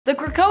The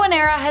Krakoan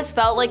era has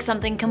felt like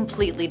something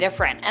completely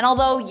different, and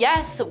although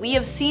yes, we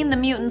have seen the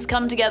mutants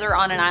come together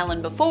on an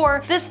island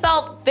before, this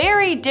felt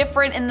very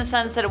different in the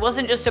sense that it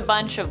wasn't just a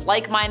bunch of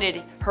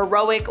like-minded,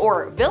 heroic,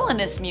 or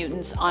villainous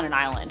mutants on an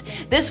island.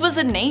 This was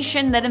a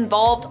nation that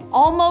involved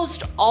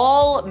almost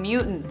all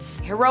mutants,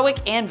 heroic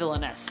and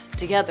villainous,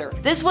 together.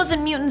 This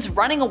wasn't mutants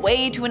running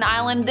away to an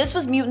island, this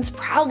was mutants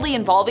proudly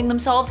involving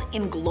themselves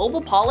in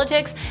global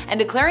politics and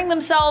declaring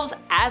themselves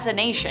as a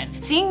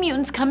nation. Seeing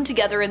mutants come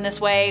together in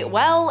this way,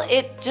 well,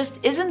 it just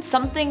isn't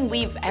something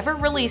we've ever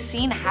really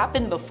seen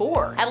happen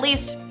before. At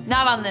least,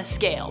 not on this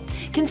scale.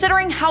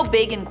 Considering how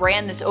big and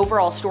grand this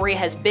overall story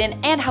has been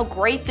and how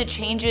great the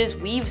changes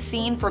we've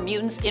seen for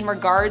mutants in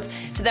regards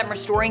to them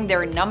restoring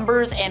their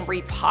numbers and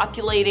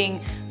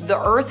repopulating the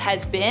Earth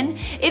has been,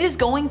 it is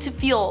going to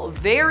feel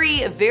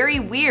very, very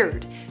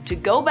weird to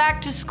go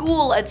back to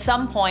school at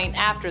some point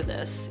after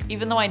this,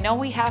 even though I know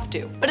we have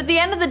to. But at the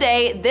end of the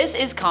day, this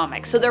is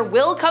comics, so there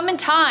will come a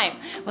time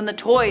when the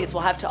toys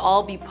will have to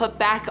all be put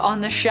back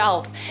on the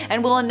shelf,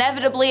 and we'll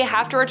inevitably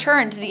have to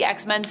return to the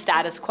X-Men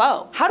status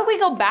quo. How do we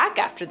go back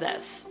after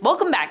this?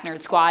 Welcome back,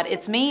 Nerd Squad.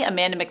 It's me,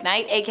 Amanda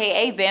McKnight,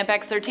 aka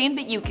VampX13,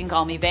 but you can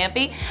call me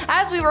Vampy.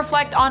 As we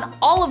reflect on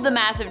all of the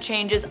massive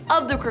changes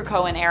of the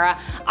Krakoan era,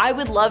 I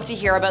would love to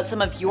hear about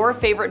some of your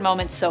favorite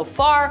moments so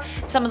far,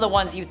 some of the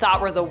ones you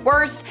thought were the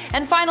worst,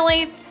 and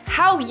finally,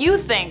 how you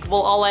think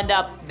we'll all end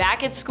up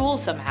back at school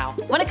somehow.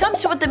 When it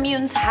comes to what the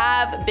mutants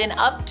have been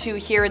up to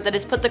here that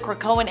has put the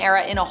Krakoan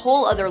era in a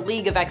whole other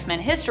league of X-Men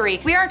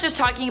history, we aren't just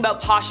talking about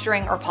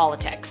posturing or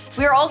politics.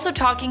 We are also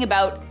talking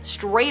about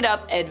straight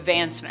up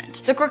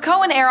advancement. The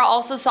Krakoan era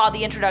also saw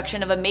the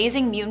introduction of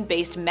amazing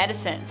mutant-based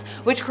medicines,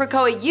 which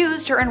Krakoa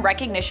used to earn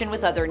recognition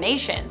with other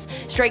nations,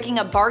 striking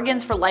up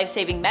bargains for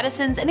life-saving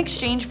medicines in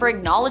exchange for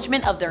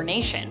acknowledgement of their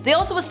nation. They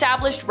also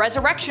established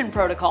resurrection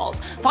protocols,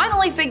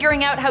 finally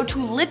figuring out how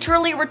to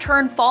literally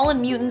return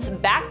fallen mutants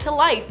back to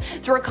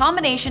life through a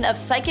combination of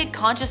psychic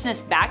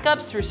consciousness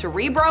backups through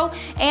Cerebro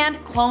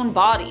and clone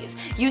bodies,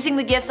 using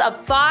the gifts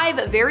of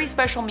 5 very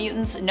special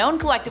mutants known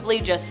collectively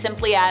just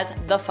simply as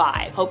the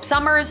 5: Hope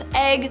Summers,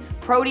 Egg,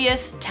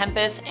 Proteus,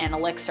 Tempest, and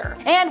Elixir.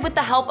 And with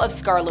the help of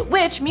Scarlet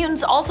Witch,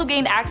 mutants also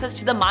gained access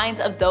to the minds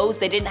of those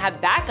they didn't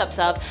have backups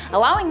of,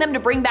 allowing them to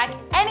bring back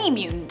any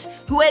mutant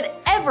who had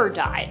ever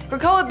died.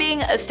 Krakoa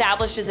being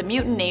established as a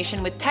mutant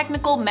nation with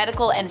technical,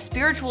 medical, and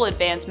spiritual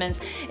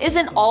advancements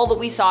isn't all that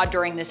we saw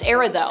during this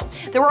era though.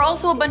 There were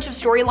also a bunch of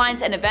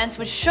storylines and events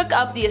which shook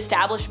up the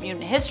established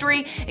mutant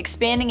history,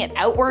 expanding it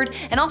outward,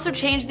 and also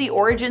changed the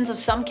origins of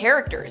some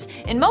characters.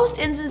 In most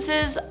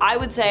instances, I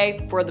would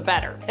say for the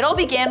better. It all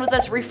began with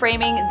us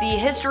reframing the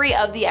history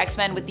of the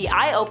X-Men with the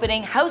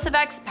eye-opening House of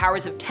X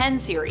Powers of 10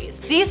 series.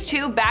 These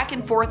two back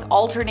and forth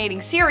alternating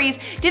series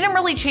didn't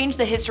really change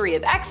the history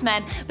of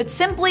X-Men, but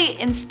simply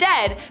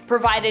instead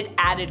provided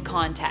added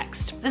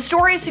context. The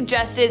story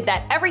suggested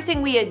that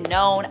everything we had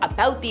known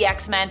about the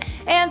X-Men,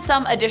 and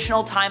some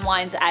additional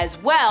timelines as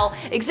well,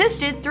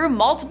 existed through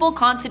multiple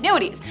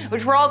continuities,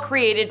 which were all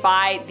created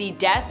by the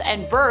death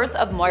and birth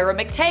of Moira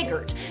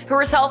McTaggart, who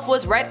herself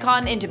was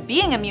retconned into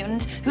being a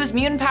mutant whose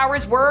mutant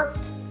powers were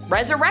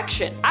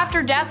resurrection.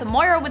 After death,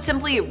 Moira would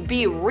simply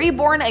be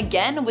reborn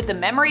again with the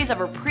memories of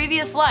her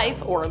previous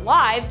life, or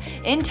lives,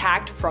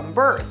 intact from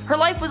birth. Her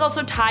life was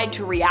also tied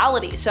to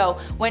reality, so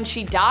when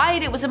she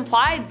died, it was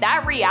implied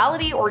that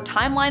reality or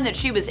timeline that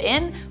she was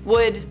in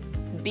would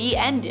be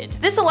ended.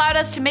 This allowed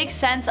us to make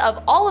sense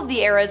of all of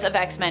the eras of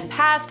X-Men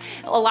past,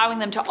 allowing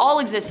them to all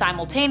exist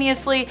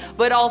simultaneously,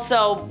 but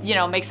also,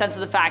 make sense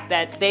of the fact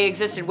that they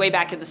existed way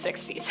back in the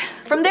 60s.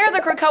 From there, the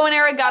Krakoan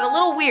era got a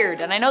little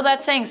weird, and I know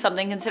that's saying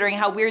something considering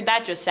how weird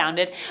that just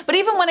sounded, but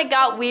even when it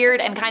got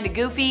weird and kinda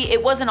goofy,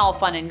 it wasn't all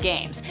fun and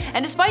games.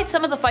 And despite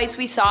some of the fights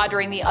we saw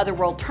during the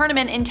Otherworld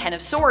tournament in Ten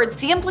of Swords,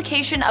 the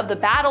implication of the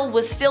battle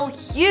was still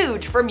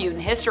huge for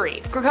mutant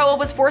history. Krakoa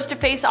was forced to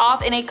face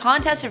off in a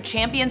contest of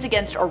champions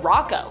against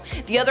Arakko,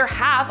 the other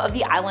half of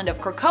the island of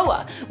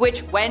Krakoa, which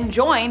when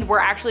joined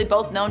were actually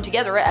both known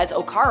together as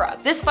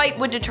Okara. This fight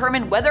would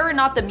determine whether or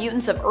not the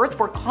mutants of Earth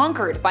were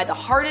conquered by the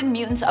hardened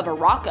mutants of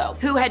Arakko,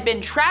 who had been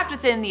trapped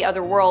within the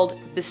other world,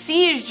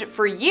 besieged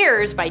for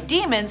years by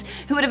demons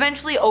who would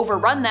eventually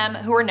overrun them,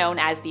 who were known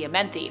as the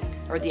Amenthi,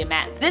 or the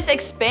Ament. This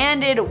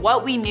expanded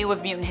what we knew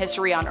of mutant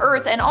history on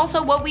Earth and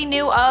also what we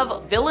knew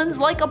of villains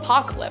like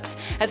Apocalypse,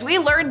 as we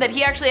learned that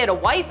he actually had a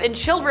wife and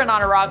children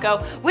on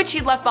Arakko, which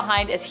he left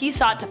behind as he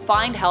sought to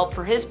find help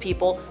for his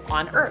people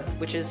on Earth,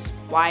 which is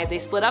why they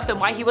split up and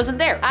why he wasn't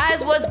there.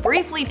 As was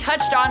briefly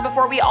touched on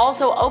before, we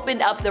also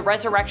opened up the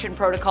resurrection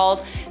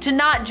protocols to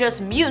not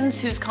just mutants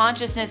whose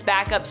consciousness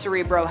backup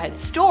Cerebro had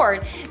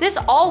stored. This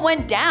all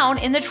went down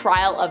in the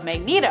trial of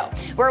Magneto,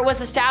 where it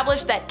was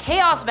established that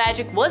chaos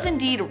magic was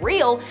indeed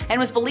real and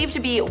was believed to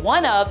be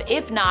one of,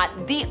 if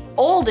not the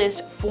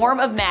oldest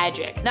form of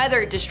magic,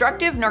 neither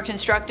destructive nor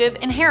constructive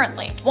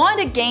inherently.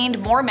 Wanda gained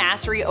more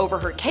mastery over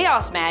her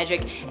chaos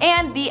magic,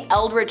 and the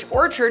Eldritch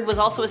Orchard was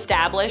also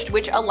established,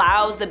 which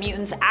allows the mutants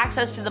mutants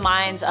access to the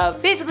minds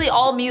of basically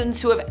all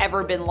mutants who have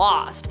ever been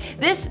lost.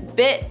 This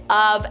bit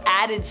of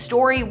added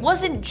story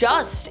wasn't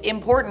just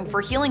important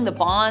for healing the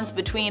bonds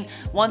between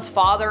one's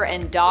father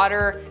and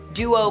daughter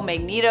duo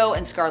Magneto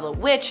and Scarlet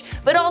Witch,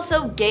 but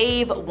also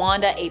gave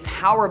Wanda a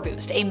power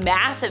boost, a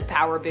massive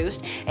power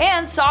boost,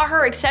 and saw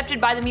her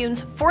accepted by the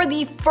mutants for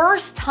the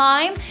first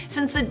time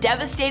since the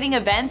devastating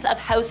events of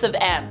House of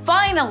M.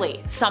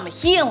 Finally, some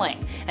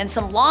healing and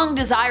some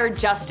long-desired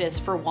justice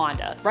for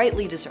Wanda,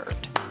 rightly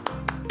deserved.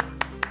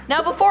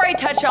 Now, before I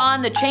touch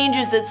on the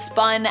changes that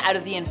spun out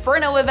of the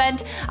Inferno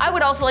event, I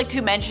would also like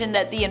to mention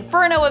that the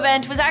Inferno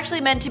event was actually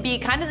meant to be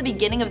kind of the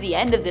beginning of the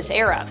end of this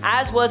era,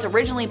 as was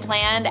originally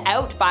planned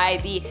out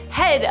by the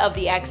head of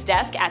the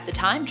X-Desk at the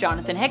time,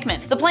 Jonathan Hickman.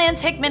 The plans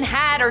Hickman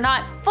had are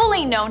not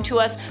fully known to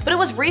us, but it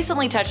was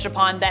recently touched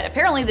upon that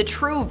apparently the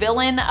true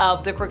villain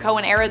of the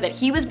Krakoan era that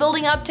he was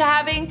building up to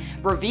having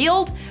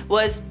revealed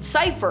was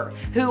Cypher,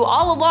 who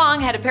all along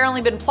had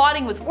apparently been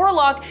plotting with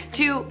Warlock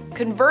to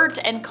convert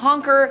and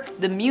conquer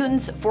the mutants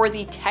for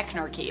the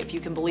Technarchy, if you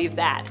can believe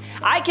that.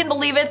 I can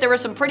believe it. There were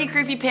some pretty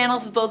creepy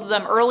panels with both of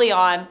them early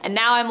on, and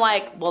now I'm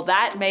like, well,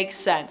 that makes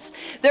sense.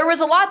 There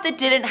was a lot that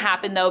didn't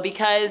happen though,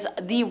 because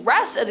the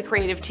rest of the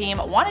creative team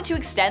wanted to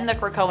extend the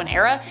Krakoan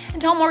era and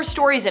tell more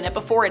stories in it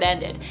before it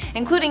ended,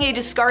 including a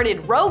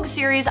discarded Rogue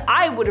series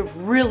I would have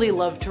really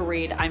loved to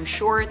read. I'm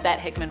sure that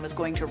Hickman was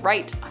going to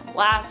write.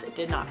 Alas, it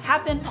did not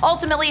happen.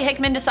 Ultimately,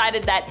 Hickman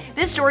decided that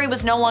this story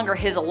was no longer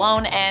his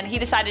alone, and he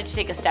decided to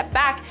take a step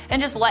back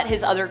and just let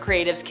his other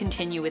creatives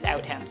continue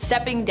without him,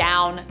 stepping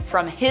down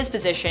from his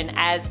position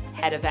as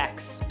head of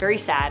X. Very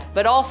sad,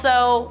 but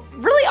also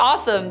really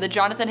awesome that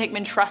Jonathan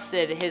Hickman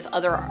trusted his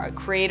other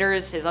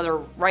creators, his other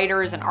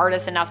writers and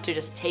artists enough to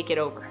just take it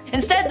over.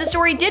 Instead, the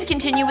story did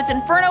continue with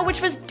Inferno,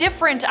 which was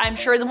different, I'm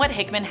sure, than what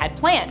Hickman had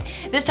planned.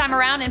 This time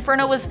around,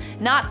 Inferno was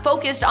not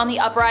focused on the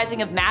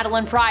uprising of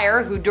Madeline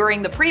Pryor, who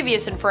during the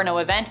previous Inferno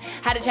event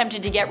had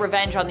attempted to get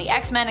revenge on the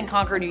X-Men and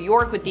conquer New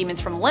York with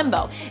demons from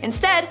Limbo.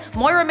 Instead,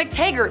 Moira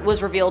McTaggart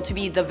was revealed to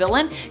be the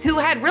villain, who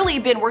had really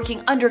been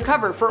working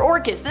undercover for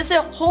Orchis this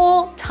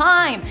whole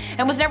time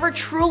and was never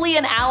truly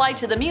an ally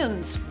to the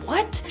mutants.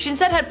 What? She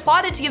instead had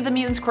plotted to give the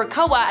mutants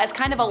Krakoa as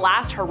kind of a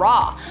last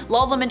hurrah,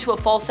 lull them into a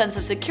false sense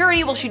of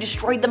security while she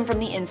destroyed them from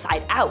the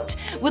inside out,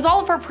 with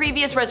all of her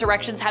previous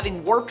resurrections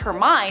having warped her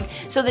mind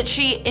so that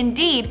she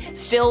indeed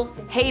still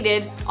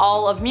hated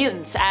all of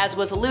mutants, as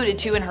was alluded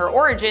to in her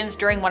origins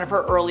during one of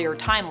her earlier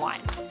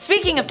timelines.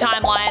 Speaking of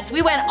timelines,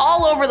 we went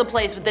all over the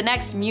place with the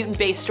next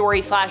mutant-based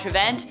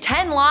story/event.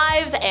 10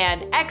 Lives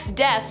and X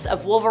Deaths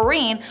of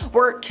Wolverine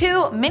were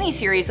two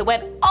miniseries that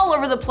went all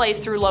over the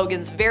place through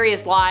Logan's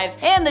various lives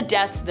and the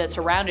deaths that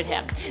surrounded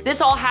him.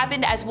 This all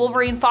happened as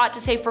Wolverine fought to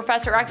save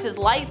Professor X's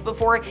life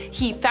before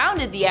he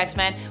founded the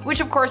X-Men,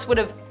 which of course would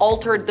have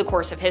altered the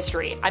course of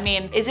history. I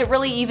mean, is it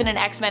really even an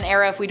X-Men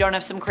era if we don't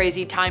have some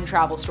crazy time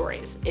travel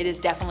stories? It is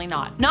definitely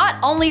not. Not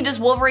only does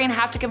Wolverine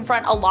have to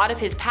confront a lot of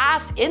his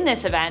past in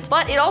this event,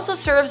 but it also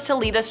serves to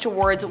lead us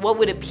towards what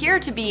would appear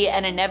to be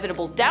an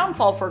inevitable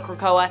downfall for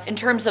Krakoa in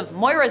terms of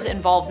Moira's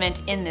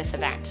involvement in this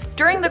event.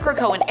 During the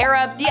Krakoan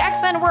era, the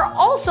X-Men were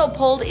also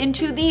pulled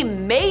into the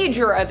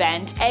major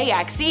event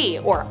AXE,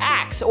 or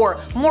AXE,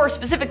 or more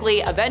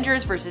specifically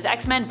Avengers vs.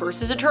 X-Men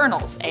vs.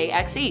 Eternals,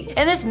 AXE.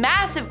 In this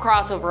massive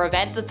crossover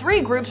event, the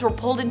three groups were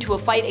pulled into a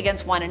fight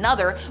against one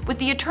another, with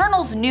the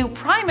Eternals' new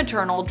Prime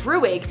Eternal,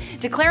 Druig,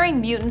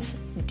 declaring mutants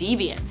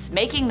deviants,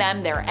 making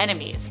them their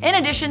enemies. In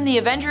addition, the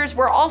Avengers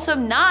were also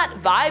not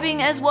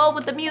vibing as well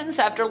with the mutants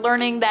after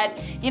learning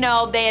that,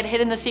 they had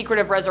hidden the secret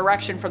of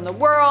resurrection from the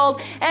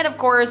world, and of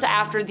course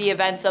after the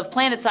events of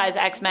Planet-Size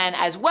X-Men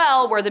as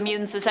well, where the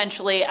mutants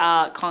essentially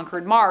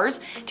conquered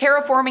Mars,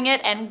 terraforming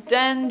it and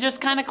then just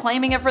kind of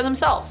claiming it for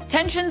themselves.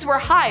 Tensions were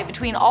high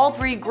between all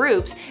three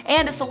groups,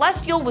 and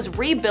Celestial was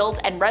rebuilt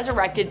and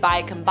resurrected by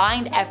a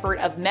combined effort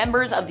of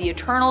members of the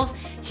Eternals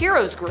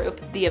Heroes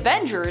group, the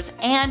Avengers,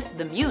 and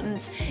the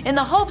mutants, in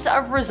the hopes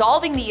of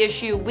resolving the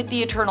issue with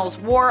the Eternals'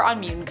 war on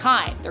mutant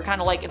kind. They're kind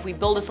of like, if we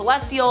build a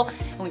Celestial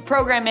and we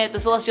program it, the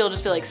Celestial will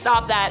just be like,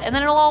 stop that, and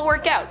then it'll all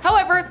work out.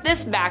 However,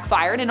 this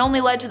backfired and only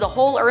led to the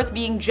whole Earth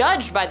being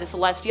judged by the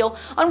Celestial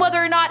on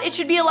whether or not it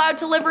should be allowed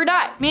to live or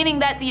die, meaning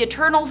that the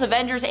Eternals,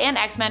 Avengers, and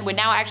X-Men would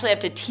now actually have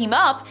to team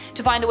up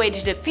to find a way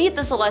to defeat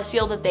the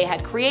Celestial that they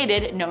had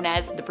created, known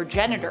as the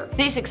Progenitor.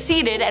 They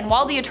succeeded, and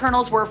while the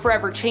Eternals were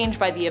forever changed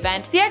by the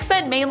event, the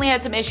X-Men mainly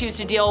had some issues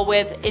to deal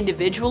with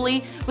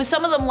individually, with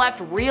some of them left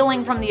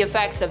reeling from the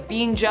effects of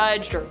being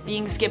judged or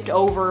being skipped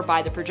over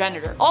by the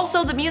Progenitor.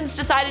 Also, the mutants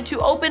decided to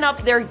open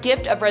up their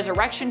gift of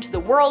resurrection to the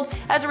world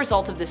as a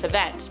result of this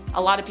event.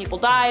 A lot of people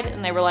died,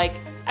 and they were like,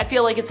 I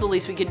feel like it's the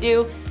least we could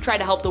do, try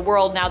to help the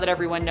world now that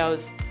everyone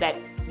knows that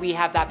we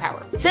have that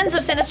power. Sins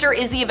of Sinister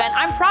is the event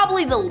I'm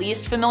probably the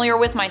least familiar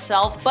with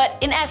myself, but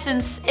in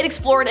essence, it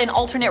explored an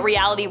alternate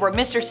reality where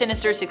Mr.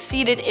 Sinister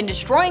succeeded in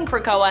destroying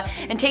Krakoa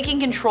and taking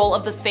control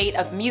of the fate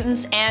of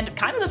mutants and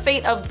kind of the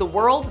fate of the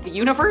world, the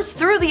universe.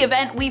 Through the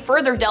event, we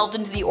further delved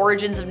into the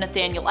origins of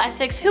Nathaniel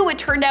Essex, who it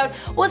turned out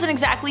wasn't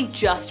exactly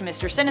just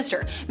Mr.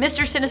 Sinister.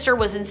 Mr. Sinister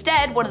was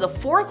instead one of the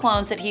 4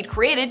 clones that he'd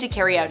created to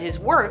carry out his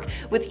work,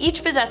 with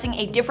each possessing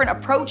a different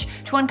approach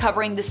to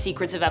uncovering the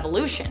secrets of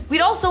evolution.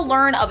 We'd also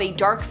learn of a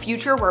dark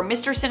future where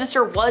Mr.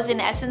 Sinister was in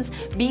essence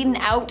beaten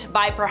out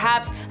by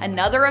perhaps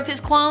another of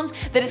his clones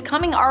that is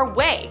coming our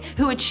way,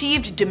 who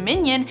achieved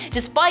dominion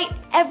despite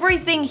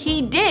everything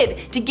he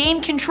did to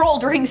gain control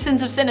during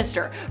Sins of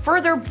Sinister,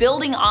 further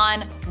building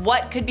on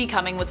what could be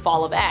coming with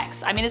Fall of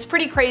X. I mean, it's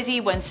pretty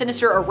crazy when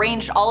Sinister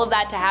arranged all of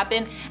that to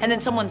happen and then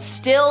someone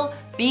still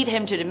beat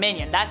him to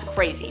dominion. That's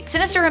crazy.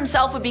 Sinister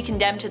himself would be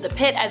condemned to the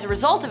pit as a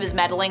result of his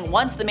meddling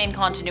once the main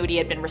continuity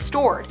had been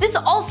restored. This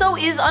also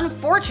is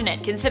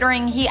unfortunate,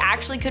 considering he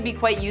actually could be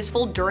quite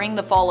useful during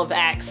the Fall of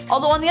X.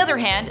 Although on the other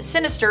hand,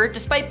 Sinister,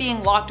 despite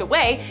being locked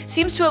away,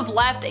 seems to have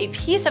left a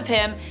piece of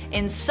him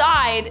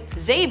inside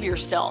Xavier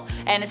still,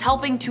 and is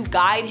helping to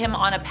guide him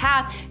on a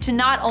path to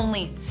not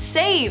only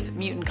save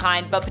mutant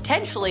kind, but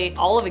potentially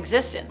all of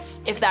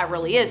existence, if that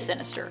really is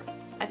Sinister.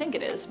 I think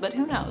it is, but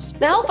who knows.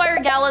 The Hellfire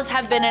Galas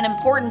have been an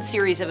important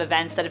series of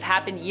events that have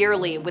happened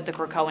yearly with the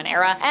Krakoan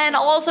era, and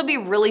I'll also be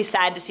really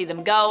sad to see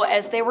them go,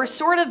 as they were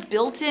sort of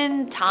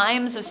built-in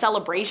times of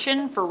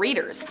celebration for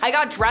readers. I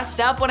got dressed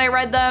up when I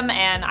read them,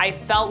 and I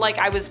felt like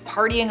I was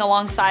partying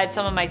alongside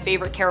some of my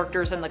favorite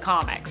characters in the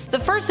comics. The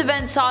first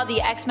event saw the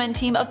X-Men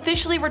team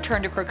officially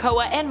return to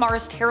Krakoa and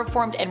Mars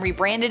terraformed and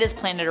rebranded as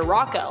Planet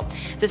Arakko.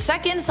 The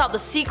second saw the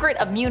secret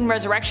of mutant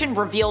resurrection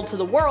revealed to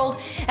the world,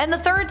 and the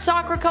third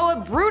saw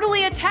Krakoa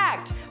brutally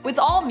attacked, with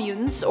all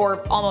mutants,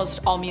 or almost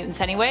all mutants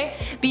anyway,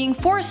 being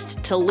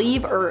forced to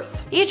leave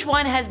Earth. Each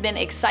one has been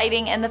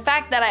exciting, and the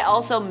fact that I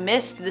also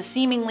missed the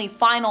seemingly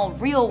final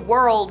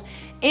real-world,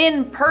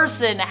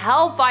 in-person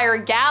Hellfire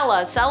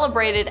Gala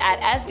celebrated at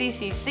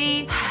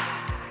SDCC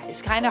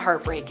is kinda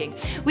heartbreaking.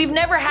 We've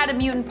never had a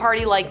mutant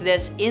party like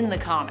this in the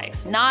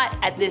comics. Not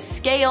at this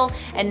scale,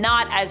 and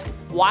not as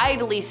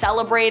widely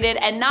celebrated,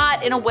 and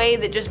not in a way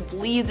that just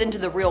bleeds into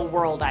the real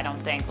world, I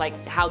don't think,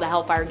 like how the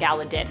Hellfire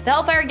Gala did. The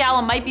Hellfire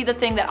Gala might be the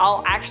thing that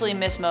I'll actually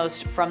miss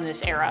most from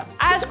this era.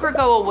 As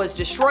Krakoa was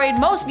destroyed,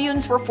 most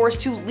mutants were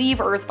forced to leave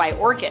Earth by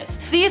Orcus.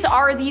 These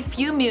are the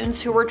few mutants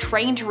who were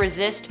trained to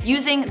resist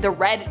using the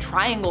Red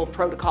Triangle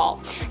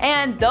Protocol,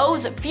 and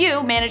those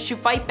few managed to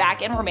fight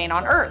back and remain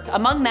on Earth.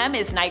 Among them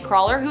is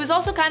Nightcrawler, who is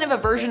also kind of a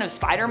version of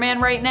Spider-Man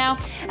right now,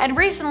 and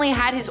recently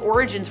had his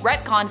origins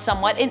retconned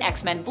somewhat in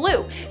X-Men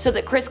Blue, so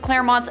that Chris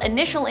Claremont's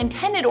initial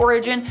intended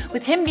origin,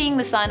 with him being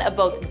the son of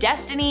both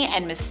Destiny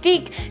and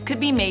Mystique, could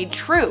be made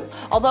true.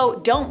 Although,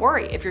 don't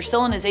worry, if you're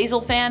still an Azazel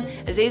fan,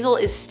 Azazel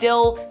is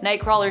still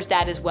Nightcrawler's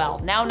dad as well.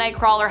 Now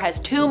Nightcrawler has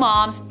 2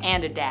 moms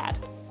and a dad.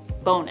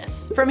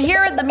 Bonus. From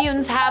here, the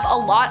mutants have a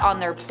lot on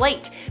their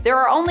plate. There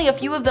are only a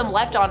few of them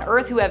left on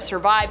Earth who have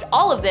survived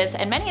all of this,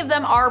 and many of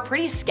them are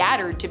pretty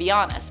scattered, to be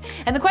honest.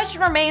 And the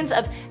question remains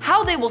of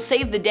how they will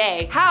save the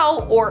day, how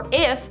or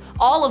if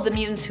all of the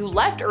mutants who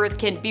left Earth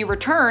can be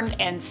returned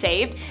and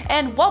saved,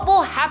 and what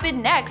will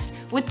happen next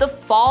with the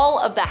fall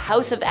of the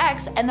House of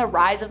X and the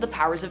rise of the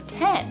Powers of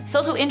 10. It's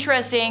also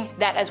interesting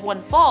that as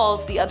one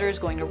falls, the other is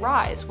going to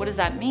rise. What does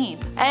that mean?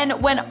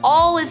 And when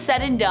all is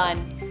said and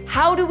done,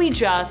 how do we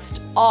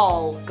just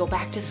all go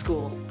back to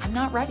school? I'm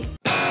not ready.